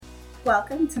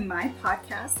Welcome to my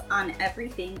podcast on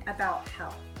everything about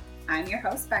health. I'm your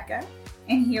host, Becca,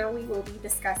 and here we will be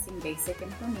discussing basic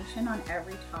information on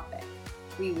every topic.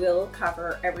 We will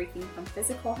cover everything from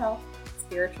physical health,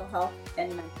 spiritual health, and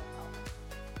mental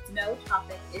health. No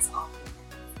topic is off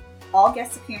limits. All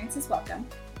guest appearances welcome.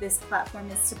 This platform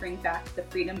is to bring back the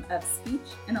freedom of speech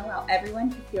and allow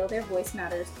everyone to feel their voice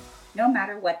matters, no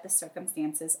matter what the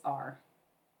circumstances are.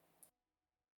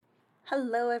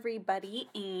 Hello, everybody,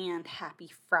 and happy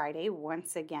Friday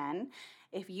once again.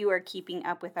 If you are keeping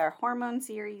up with our hormone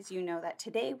series, you know that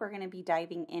today we're going to be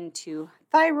diving into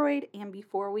thyroid. And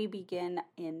before we begin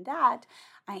in that,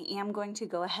 I am going to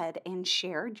go ahead and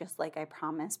share, just like I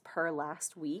promised per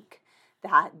last week,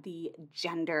 that the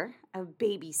gender of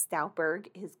baby Stoutberg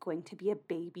is going to be a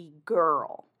baby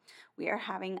girl. We are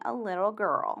having a little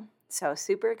girl. So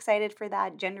super excited for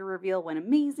that. Gender reveal went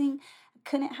amazing.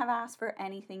 Couldn't have asked for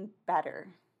anything better.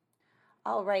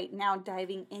 All right, now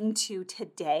diving into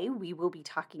today, we will be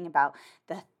talking about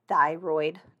the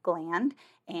thyroid gland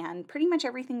and pretty much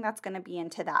everything that's going to be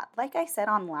into that. Like I said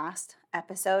on last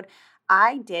episode,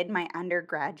 I did my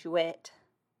undergraduate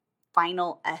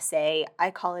final essay. I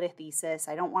call it a thesis.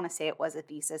 I don't want to say it was a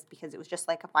thesis because it was just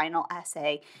like a final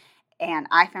essay. And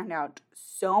I found out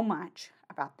so much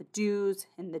about the do's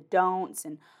and the don'ts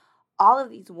and all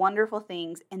of these wonderful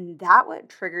things, and that what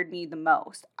triggered me the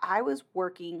most. I was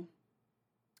working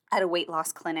at a weight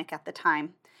loss clinic at the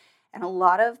time, and a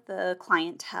lot of the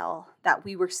clientele that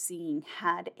we were seeing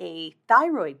had a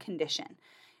thyroid condition,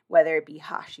 whether it be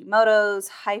Hashimoto's,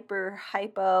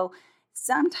 hypo,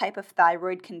 some type of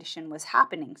thyroid condition was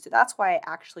happening. So that's why I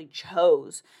actually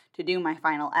chose to do my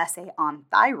final essay on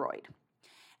thyroid.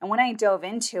 And when I dove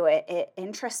into it, it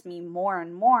interests me more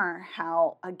and more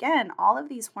how, again, all of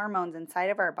these hormones inside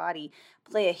of our body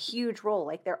play a huge role.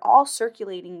 Like they're all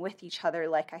circulating with each other,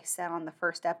 like I said on the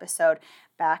first episode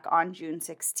back on June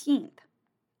 16th.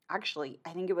 Actually,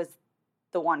 I think it was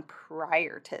the one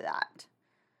prior to that.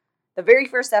 The very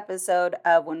first episode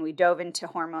of when we dove into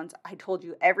hormones, I told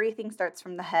you everything starts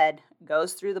from the head,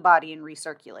 goes through the body, and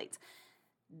recirculates.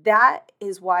 That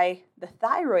is why the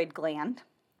thyroid gland,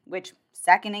 which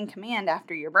second in command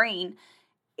after your brain,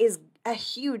 is a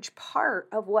huge part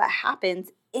of what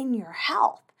happens in your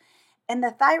health. And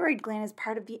the thyroid gland is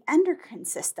part of the endocrine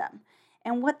system.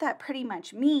 And what that pretty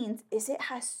much means is it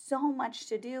has so much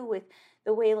to do with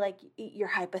the way like your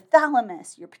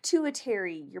hypothalamus, your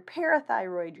pituitary, your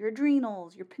parathyroid, your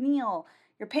adrenals, your pineal,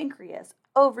 your pancreas,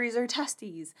 ovaries or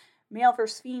testes, male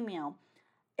versus female.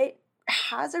 It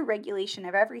has a regulation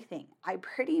of everything. I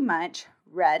pretty much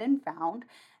read and found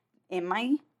in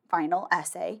my final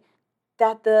essay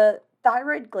that the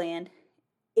thyroid gland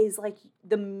is like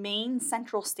the main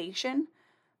central station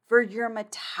for your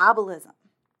metabolism.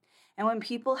 And when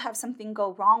people have something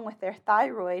go wrong with their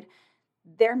thyroid,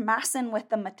 they're messing with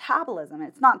the metabolism.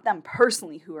 It's not them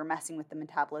personally who are messing with the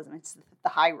metabolism. It's the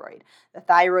thyroid. The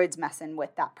thyroid's messing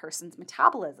with that person's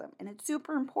metabolism. And it's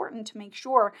super important to make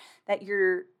sure that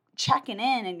you're checking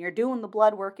in and you're doing the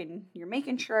blood work and you're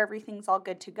making sure everything's all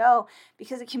good to go,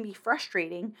 because it can be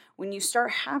frustrating when you start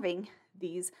having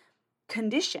these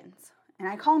conditions. And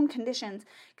I call them conditions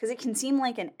because it can seem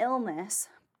like an illness,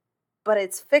 but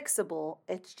it's fixable.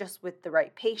 It's just with the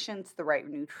right patients, the right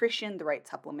nutrition, the right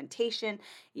supplementation,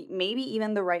 maybe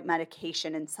even the right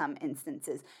medication in some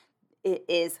instances. It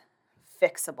is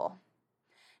fixable.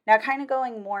 Now, kind of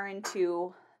going more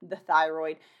into the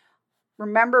thyroid,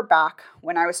 remember back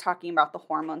when I was talking about the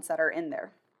hormones that are in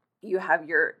there. You have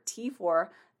your T4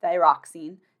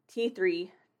 thyroxine, T3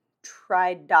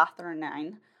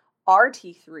 tridothyronine,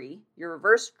 RT3, your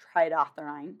reverse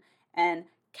tridothyronine, and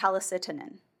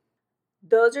calcitonin.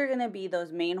 Those are going to be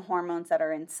those main hormones that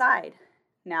are inside.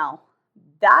 Now,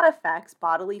 that affects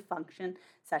bodily function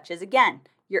such as, again,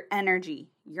 your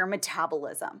energy, your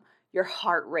metabolism, your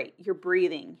heart rate, your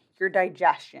breathing, your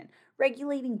digestion,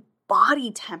 regulating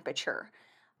body temperature,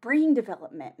 brain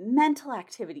development, mental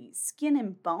activities, skin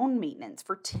and bone maintenance,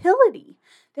 fertility.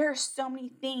 There are so many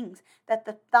things that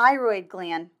the thyroid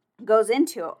gland goes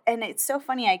into. And it's so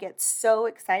funny. I get so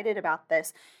excited about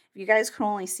this. If you guys can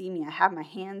only see me, I have my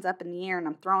hands up in the air and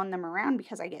I'm throwing them around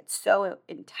because I get so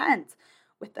intense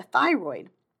with the thyroid.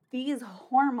 These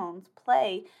hormones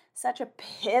play such a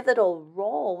pivotal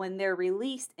role when they're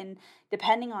released, and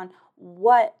depending on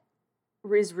what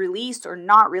is released or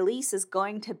not released is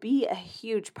going to be a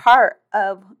huge part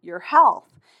of your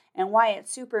health, and why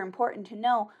it's super important to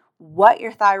know what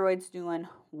your thyroid's doing,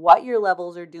 what your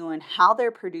levels are doing, how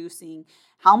they're producing,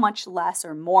 how much less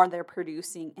or more they're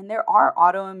producing. And there are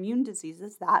autoimmune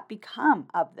diseases that become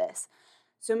of this.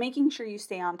 So making sure you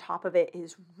stay on top of it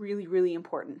is really, really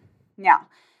important. Now,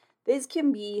 this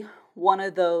can be one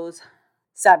of those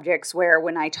subjects where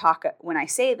when I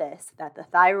say this, that the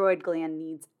thyroid gland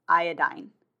needs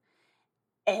iodine.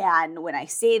 And when I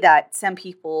say that, some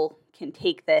people can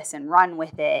take this and run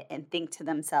with it and think to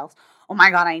themselves, oh my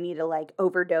God, I need to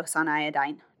overdose on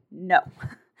iodine. No,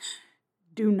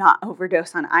 do not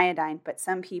overdose on iodine. But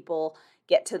some people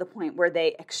get to the point where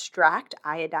they extract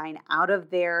iodine out of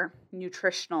their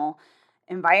nutritional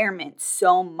environment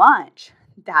so much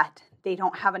that they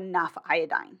don't have enough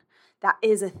iodine. That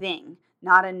is a thing,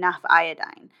 not enough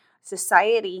iodine.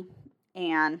 Society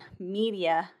and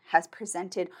media has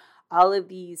presented all of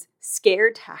these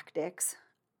scare tactics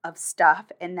of stuff,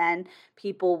 and then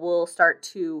people will start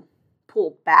to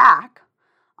pull back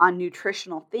on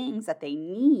nutritional things that they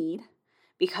need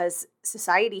because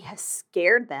society has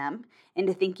scared them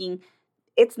into thinking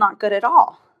it's not good at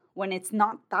all. When it's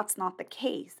not, that's not the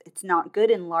case. It's not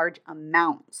good in large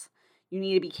amounts. You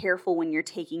need to be careful when you're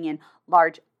taking in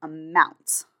large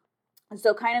amounts. And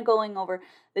so kind of going over,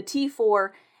 the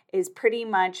T4 is pretty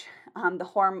much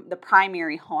the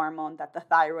primary hormone that the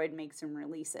thyroid makes and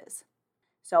releases.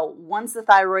 So once the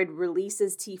thyroid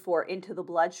releases T4 into the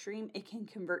bloodstream, it can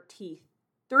convert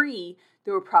T3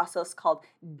 through a process called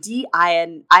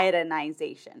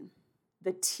deiodinization.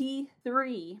 The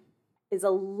T3 is a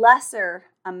lesser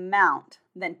amount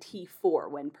than T4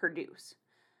 when produced,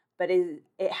 but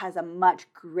it has a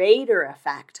much greater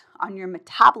effect on your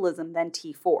metabolism than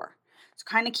T4. So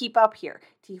kind of keep up here.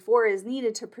 T4 is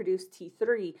needed to produce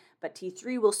T3, but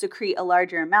T3 will secrete a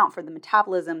larger amount for the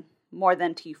metabolism more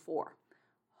than T4.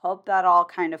 Hope that all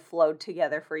kind of flowed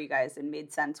together for you guys and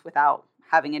made sense without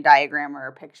having a diagram or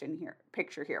a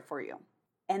picture here for you.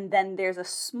 And then there's a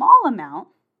small amount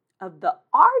of the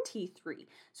RT3.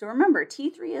 So remember,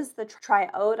 T3 is the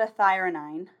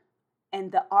triiodothyronine,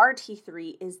 and the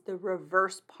RT3 is the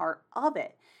reverse part of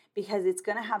it because it's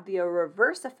going to have the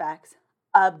reverse effects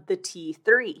of the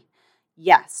T3.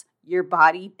 Yes, your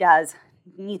body does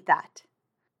need that.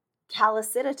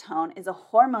 Calcitonin is a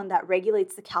hormone that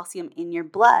regulates the calcium in your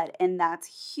blood, and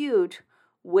that's huge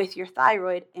with your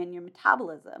thyroid and your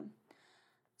metabolism.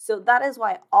 So that is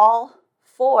why all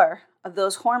 4 of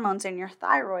those hormones in your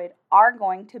thyroid are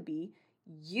going to be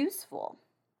useful.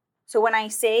 So when I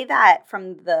say that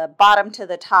from the bottom to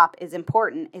the top is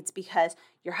important, it's because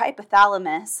your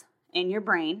hypothalamus in your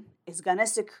brain is going to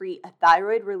secrete a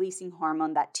thyroid-releasing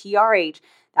hormone, that TRH,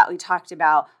 that we talked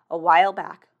about a while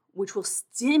back, which will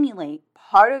stimulate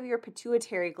part of your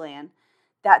pituitary gland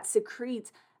that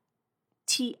secretes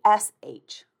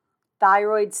TSH,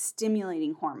 thyroid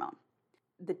stimulating hormone.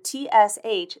 The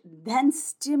TSH then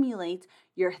stimulates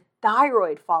your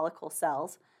thyroid follicle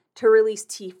cells to release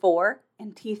T4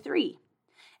 and T3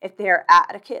 if they are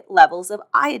adequate levels of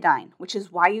iodine, which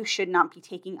is why you should not be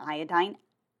taking iodine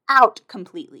out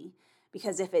completely.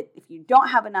 Because if you don't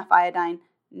have enough iodine,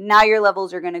 now your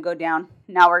levels are going to go down.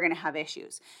 Now we're going to have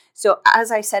issues. So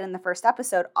as I said in the first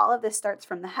episode, all of this starts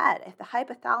from the head. If the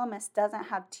hypothalamus doesn't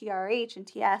have TRH and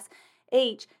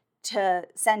TSH to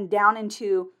send down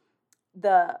into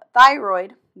the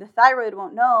thyroid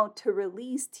won't know to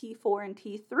release T4 and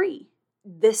T3.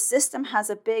 This system has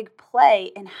a big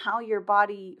play in how your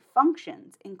body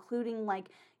functions, including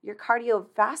your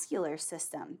cardiovascular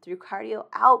system through cardio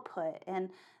output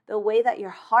and the way that your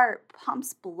heart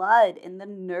pumps blood in the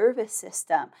nervous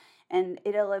system. And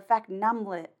it'll affect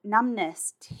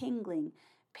numbness, tingling,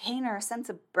 pain, or a sense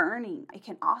of burning. It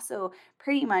can also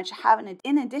pretty much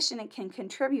in addition, it can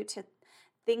contribute to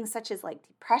things such as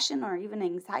depression or even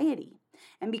anxiety.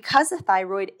 And because the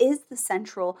thyroid is the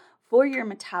central for your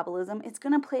metabolism, it's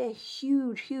going to play a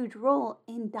huge, huge role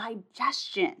in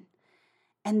digestion.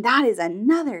 And that is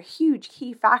another huge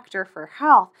key factor for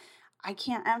health. I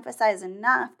can't emphasize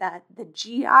enough that the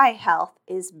GI health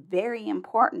is very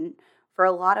important for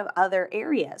a lot of other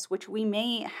areas, which we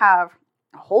may have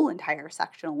a whole entire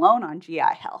section alone on GI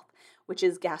health, which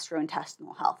is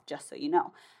gastrointestinal health, just so you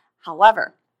know.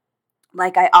 However,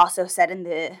 like I also said in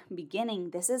the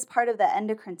beginning, this is part of the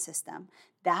endocrine system.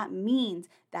 That means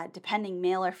that depending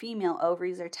male or female,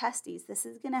 ovaries or testes, this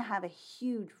is going to have a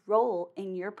huge role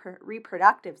in your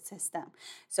reproductive system.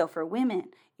 So for women,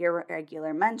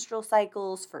 irregular menstrual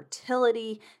cycles,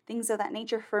 fertility, things of that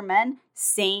nature. For men,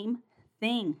 same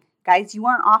thing. Guys, you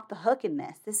aren't off the hook in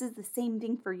this. This is the same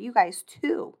thing for you guys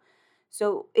too.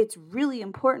 So it's really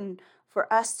important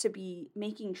for us to be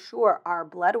making sure our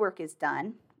blood work is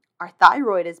done, our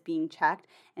thyroid is being checked,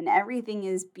 and everything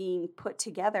is being put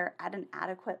together at an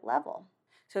adequate level.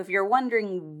 So if you're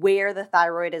wondering where the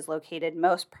thyroid is located,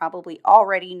 most probably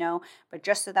already know, but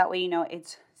just so that way you know,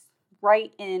 it's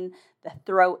right in the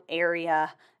throat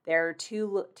area, There are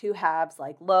two halves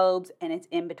like lobes, and it's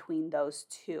in between those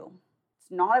two.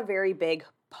 It's not a very big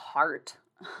part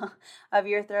of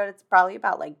your throat. It's probably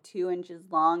about like 2 inches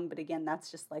long, but again,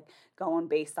 that's just like going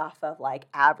based off of like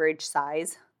average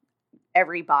size.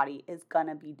 Every body is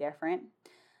gonna be different.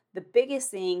 The biggest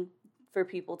thing for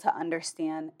people to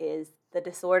understand is the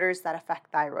disorders that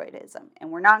affect thyroidism,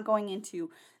 and we're not going into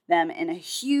them in a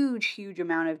huge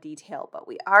amount of detail, but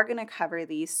we are going to cover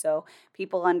these so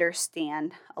people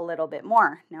understand a little bit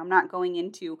more. Now, I'm not going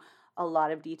into a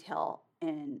lot of detail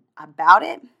about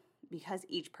it because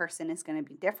each person is going to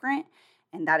be different,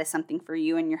 and that is something for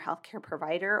you and your healthcare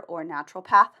provider or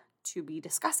naturopath to be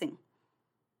discussing.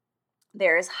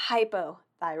 There is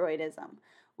hypothyroidism,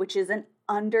 which is an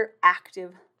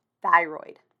underactive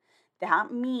thyroid.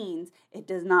 That means it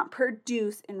does not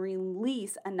produce and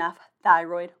release enough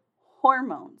thyroid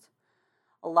hormones.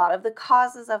 A lot of the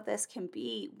causes of this can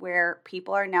be where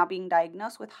people are now being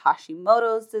diagnosed with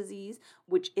Hashimoto's disease,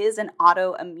 which is an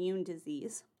autoimmune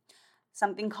disease,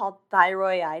 something called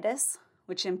thyroiditis,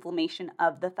 which is inflammation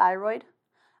of the thyroid,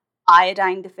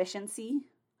 iodine deficiency,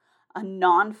 a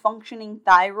non-functioning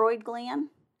thyroid gland,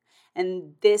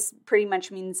 and this pretty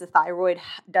much means the thyroid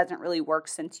doesn't really work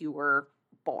since you were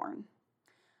born.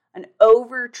 An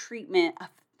over-treatment of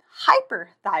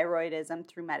hyperthyroidism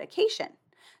through medication.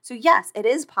 So yes, it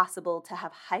is possible to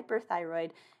have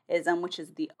hyperthyroidism, which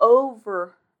is the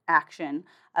overaction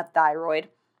of thyroid,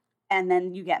 and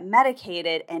then you get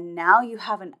medicated, and now you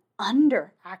have an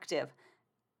underactive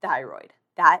thyroid.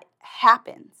 That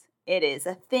happens. It is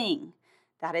a thing.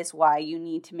 That is why you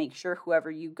need to make sure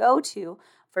whoever you go to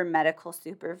for medical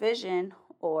supervision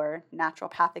or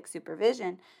naturopathic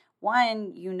supervision,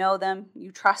 one, you know them,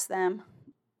 you trust them,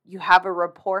 you have a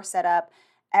rapport set up,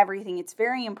 everything. It's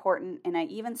very important, and I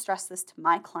even stress this to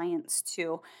my clients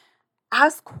too.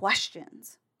 Ask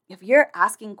questions. If you're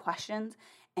asking questions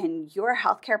and your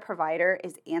healthcare provider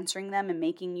is answering them and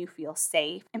making you feel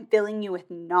safe and filling you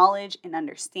with knowledge and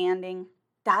understanding,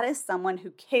 that is someone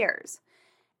who cares.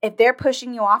 If they're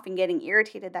pushing you off and getting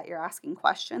irritated that you're asking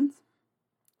questions,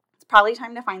 it's probably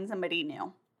time to find somebody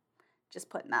new. Just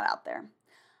putting that out there.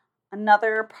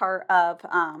 Another part of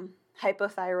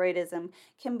hypothyroidism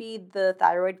can be the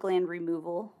thyroid gland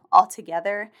removal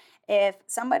altogether. If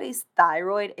somebody's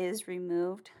thyroid is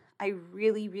removed, I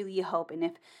really hope, and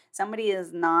if somebody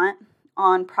is not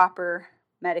on proper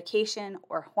medication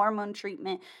or hormone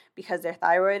treatment because their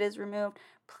thyroid is removed,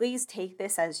 please take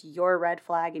this as your red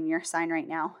flag and your sign right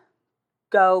now.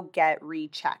 Go get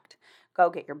rechecked. Go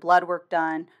get your blood work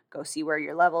done. Go see where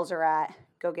your levels are at.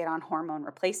 Go get on hormone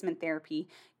replacement therapy.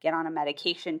 Get on a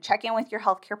medication. Check in with your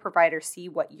healthcare provider. See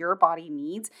what your body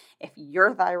needs. If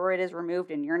your thyroid is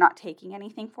removed and you're not taking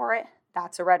anything for it,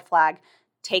 that's a red flag.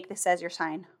 Take this as your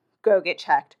sign. Go get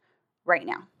checked right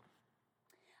now.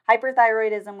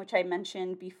 Hyperthyroidism, which I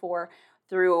mentioned before,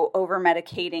 through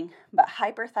over-medicating, but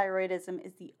hyperthyroidism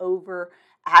is the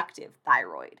overactive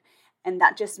thyroid. And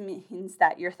that just means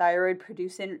that your thyroid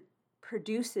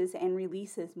produces and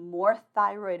releases more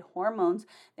thyroid hormones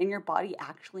than your body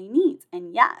actually needs.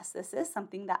 And yes, this is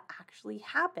something that actually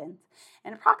happens.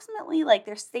 And approximately,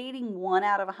 they're stating 1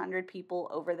 out of 100 people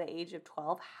over the age of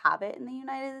 12 have it in the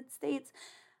United States.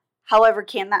 However,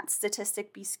 can that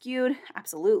statistic be skewed?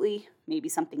 Absolutely. Maybe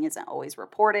something isn't always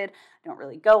reported. I don't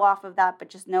really go off of that, but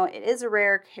just know it is a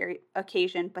rare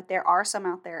occasion, but there are some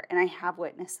out there, and I have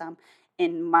witnessed some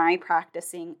in my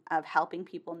practicing of helping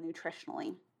people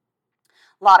nutritionally.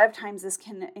 A lot of times this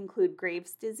can include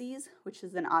Graves' disease, which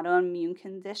is an autoimmune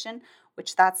condition,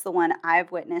 which that's the one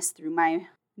I've witnessed through my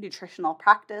nutritional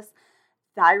practice.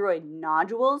 Thyroid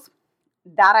nodules,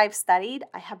 that I've studied,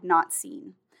 I have not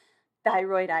seen.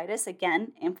 Thyroiditis,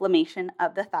 again, inflammation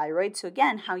of the thyroid. So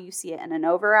again, how you see it in an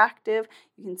overactive,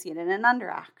 you can see it in an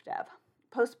underactive.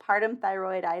 Postpartum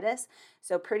thyroiditis,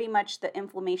 so pretty much the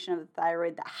inflammation of the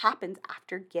thyroid that happens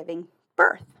after giving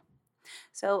birth.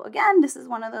 So again, this is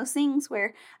one of those things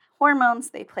where hormones,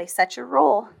 they play such a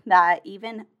role that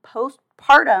even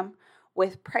postpartum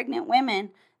with pregnant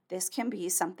women, this can be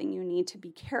something you need to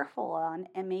be careful on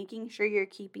and making sure you're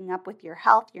keeping up with your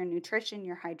health, your nutrition,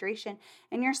 your hydration,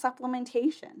 and your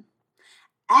supplementation.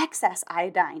 Excess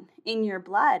iodine in your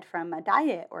blood from a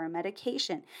diet or a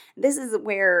medication. This is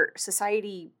where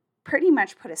society pretty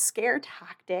much put a scare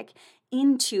tactic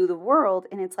into the world,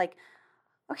 and it's like,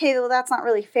 okay, well, that's not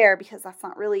really fair because that's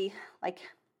not really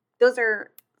those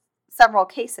are several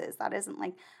cases. That isn't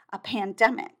like a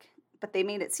pandemic. But they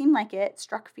made it seem like it,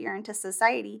 struck fear into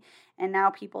society, and now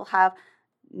people have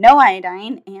no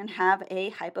iodine and have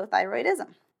a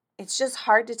hypothyroidism. It's just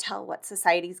hard to tell what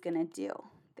society's going to do.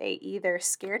 They either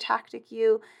scare tactic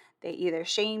you, They either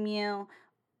shame you.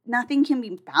 Nothing can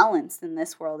be balanced in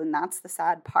this world, and that's the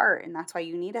sad part. And that's why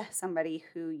you need somebody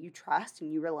who you trust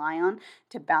and you rely on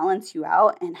to balance you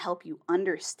out and help you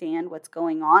understand what's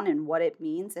going on and what it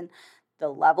means and the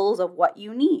levels of what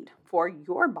you need for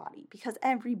your body, because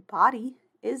every body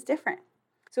is different.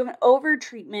 So an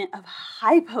overtreatment of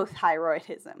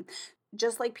hypothyroidism,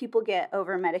 just like people get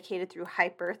over-medicated through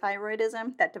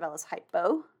hyperthyroidism that develops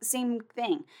hypo, same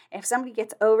thing. If somebody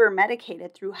gets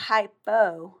over-medicated through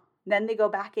hypo, then they go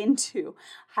back into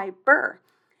hyper.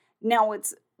 Now,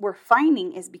 what we're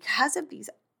finding is because of these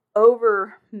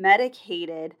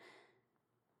over-medicated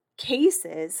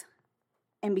cases,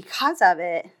 and because of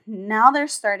it, now they're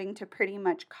starting to pretty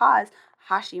much cause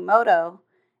Hashimoto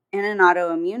and an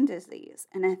autoimmune disease.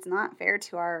 And it's not fair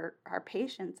to our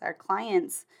patients, our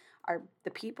clients,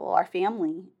 the people, our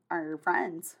family, our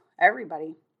friends,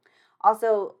 everybody.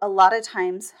 Also, a lot of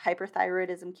times,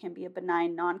 hyperthyroidism can be a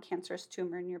benign, non-cancerous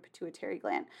tumor in your pituitary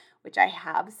gland, which I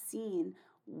have seen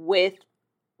with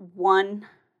one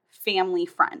family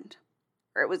friend,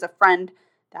 or it was a friend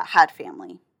that had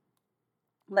family.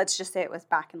 Let's just say it was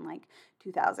back in like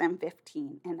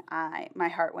 2015, and my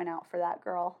heart went out for that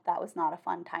girl. That was not a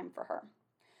fun time for her.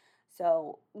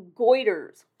 So,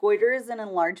 goiters. Goiter is an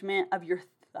enlargement of your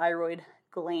thyroid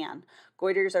gland.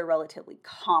 Goiters are relatively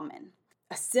common.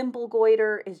 A simple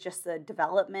goiter is just a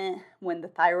development when the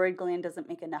thyroid gland doesn't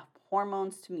make enough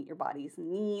hormones to meet your body's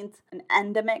needs. An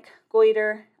endemic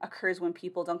goiter occurs when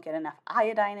people don't get enough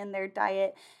iodine in their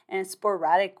diet. And a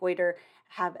sporadic goiter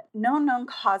have no known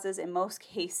causes in most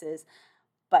cases,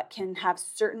 but can have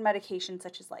certain medications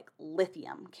such as like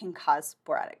lithium can cause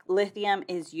sporadic. Lithium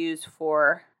is used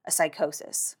for a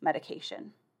psychosis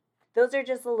medication. Those are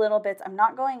just the little bits. I'm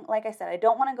not going, like I said, I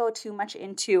don't want to go too much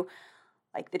into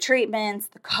like the treatments,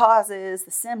 the causes,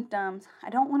 the symptoms. I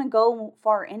don't want to go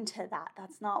far into that.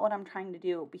 That's not what I'm trying to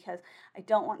do, because I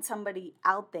don't want somebody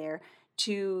out there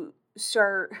to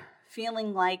start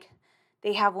feeling like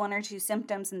they have one or two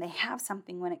symptoms and they have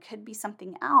something when it could be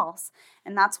something else.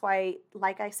 And that's why,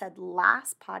 like I said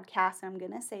last podcast, and I'm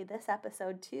going to say this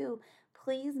episode too,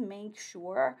 please make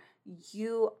sure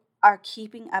you are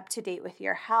keeping up to date with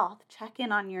your health. Check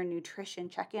in on your nutrition,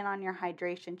 check in on your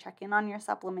hydration, check in on your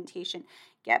supplementation,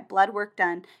 get blood work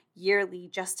done yearly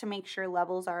just to make sure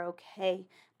levels are okay.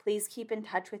 Please keep in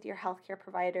touch with your healthcare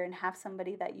provider and have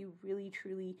somebody that you really,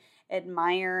 truly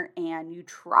admire and you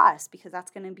trust, because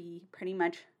that's going to be pretty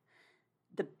much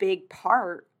the big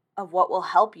part of what will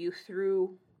help you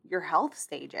through your health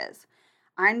stages.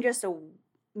 I'm just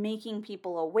making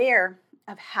people aware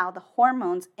of how the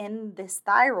hormones in this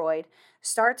thyroid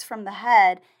starts from the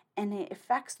head and it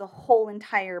affects the whole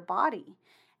entire body.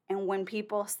 And when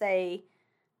people say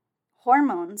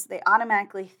hormones, they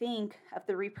automatically think of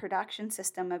the reproduction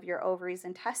system of your ovaries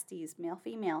and testes, male,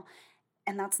 female.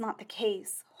 And that's not the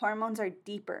case. Hormones are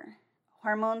deeper.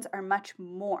 Hormones are much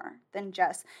more than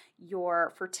just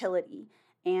your fertility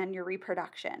and your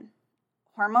reproduction.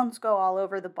 Hormones go all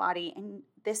over the body, and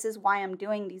this is why I'm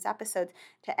doing these episodes,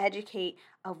 to educate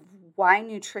of why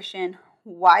nutrition,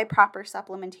 why proper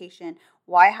supplementation,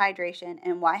 why hydration,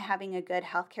 and why having a good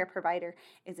healthcare provider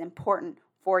is important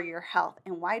for your health,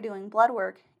 and why doing blood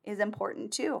work is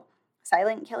important too.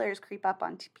 Silent killers creep up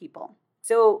on people.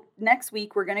 So next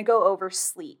week, we're going to go over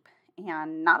sleep,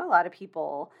 and not a lot of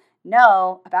people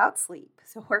know about sleep.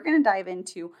 So we're going to dive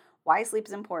into why sleep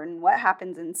is important, what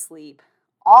happens in sleep,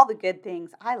 all the good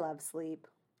things. I love sleep.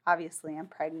 Obviously, I'm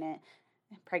pregnant.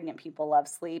 Pregnant people love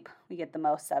sleep. We get the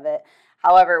most of it.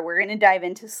 However, we're going to dive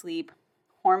into sleep,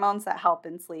 hormones that help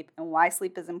in sleep, and why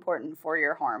sleep is important for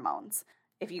your hormones.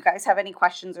 If you guys have any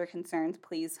questions or concerns,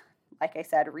 please, like I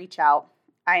said, reach out.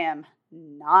 I am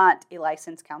not a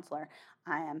licensed counselor.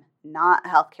 I am not a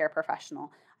healthcare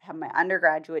professional. I have my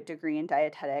undergraduate degree in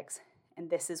dietetics, and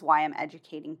this is why I'm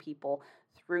educating people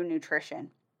through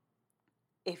nutrition.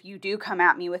 If you do come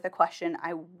at me with a question,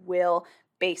 I will,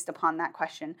 based upon that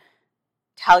question,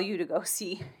 tell you to go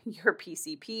see your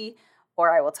PCP,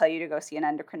 or I will tell you to go see an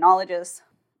endocrinologist.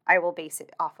 I will base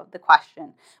it off of the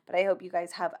question. But I hope you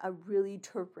guys have a really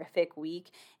terrific week,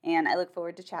 and I look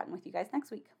forward to chatting with you guys next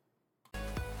week.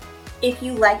 If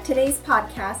you like today's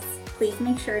podcast, please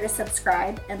make sure to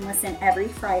subscribe and listen every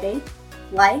Friday.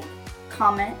 Like,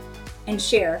 comment, and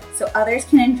share so others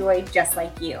can enjoy just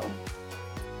like you.